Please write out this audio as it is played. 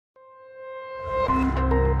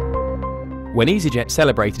When EasyJet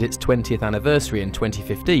celebrated its 20th anniversary in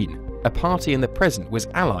 2015, a party in the present was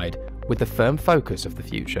allied with the firm focus of the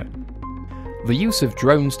future. The use of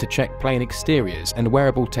drones to check plane exteriors and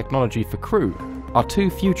wearable technology for crew are two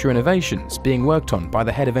future innovations being worked on by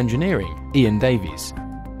the head of engineering, Ian Davies.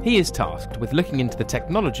 He is tasked with looking into the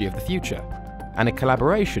technology of the future, and a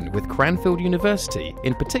collaboration with Cranfield University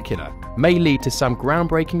in particular may lead to some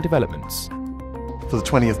groundbreaking developments. For the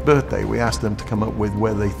 20th birthday, we asked them to come up with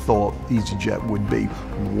where they thought EasyJet would be,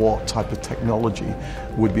 what type of technology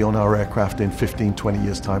would be on our aircraft in 15, 20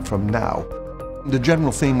 years' time from now. The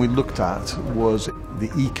general theme we looked at was the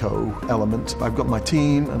eco element. I've got my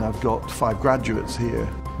team and I've got 5 graduates here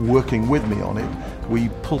working with me on it. We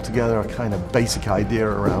pulled together a kind of basic idea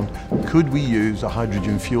around, could we use a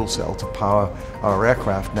hydrogen fuel cell to power our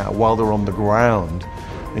aircraft now while they're on the ground,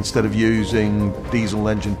 instead of using diesel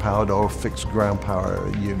engine powered or fixed ground power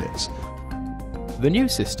units. The new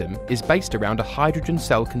system is based around a hydrogen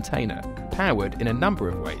cell container, powered in a number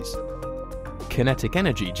of ways. Kinetic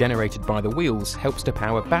energy generated by the wheels helps to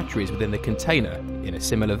power batteries within the container, in a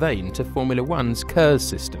similar vein to Formula One's KERS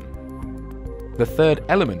system. The third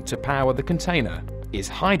element to power the container is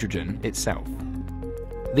hydrogen itself.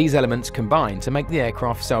 These elements combine to make the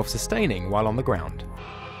aircraft self-sustaining while on the ground.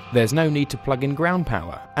 There's no need to plug in ground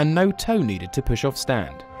power and no tow needed to push off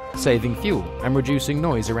stand, saving fuel and reducing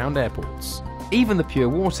noise around airports. Even the pure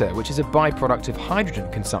water, which is a byproduct of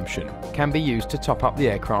hydrogen consumption, can be used to top up the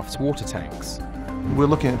aircraft's water tanks. We're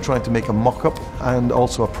looking at trying to make a mock-up and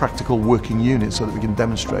also a practical working unit so that we can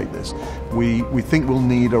demonstrate this. We think we'll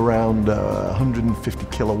need around a 150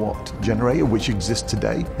 kilowatt generator, which exists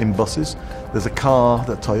today in buses. There's a car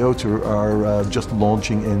that Toyota are just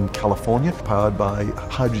launching in California, powered by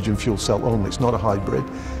hydrogen fuel cell only. It's not a hybrid.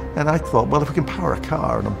 And I thought, well, if we can power a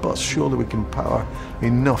car and a bus, surely we can power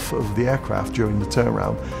enough of the aircraft during the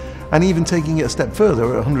turnaround. And even taking it a step further,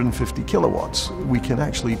 at 150 kilowatts, we can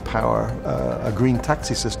actually power a green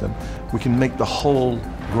taxi system. We can make the whole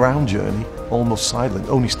ground journey almost silent,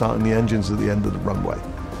 only starting the engines at the end of the runway.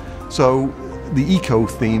 So the eco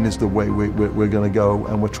theme is the way we're going to go,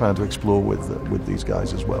 and we're trying to explore with these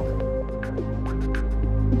guys as well.